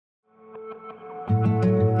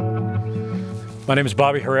My name is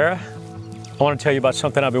Bobby Herrera. I want to tell you about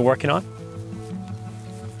something I've been working on.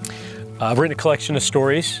 I've written a collection of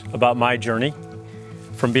stories about my journey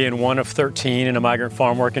from being one of 13 in a migrant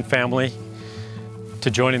farm working family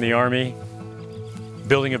to joining the Army,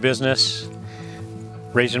 building a business,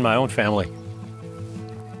 raising my own family.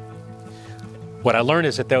 What I learned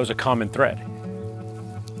is that there was a common thread.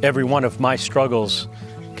 Every one of my struggles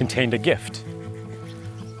contained a gift,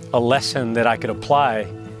 a lesson that I could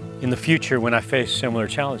apply in the future when I face similar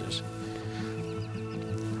challenges.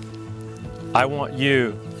 I want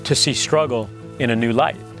you to see struggle in a new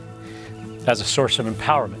light, as a source of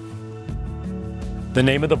empowerment. The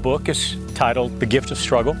name of the book is titled The Gift of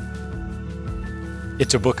Struggle.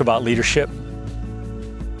 It's a book about leadership,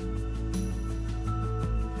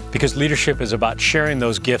 because leadership is about sharing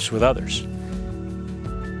those gifts with others.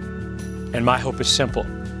 And my hope is simple.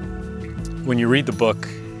 When you read the book,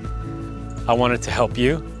 I want it to help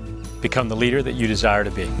you become the leader that you desire to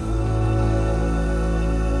be.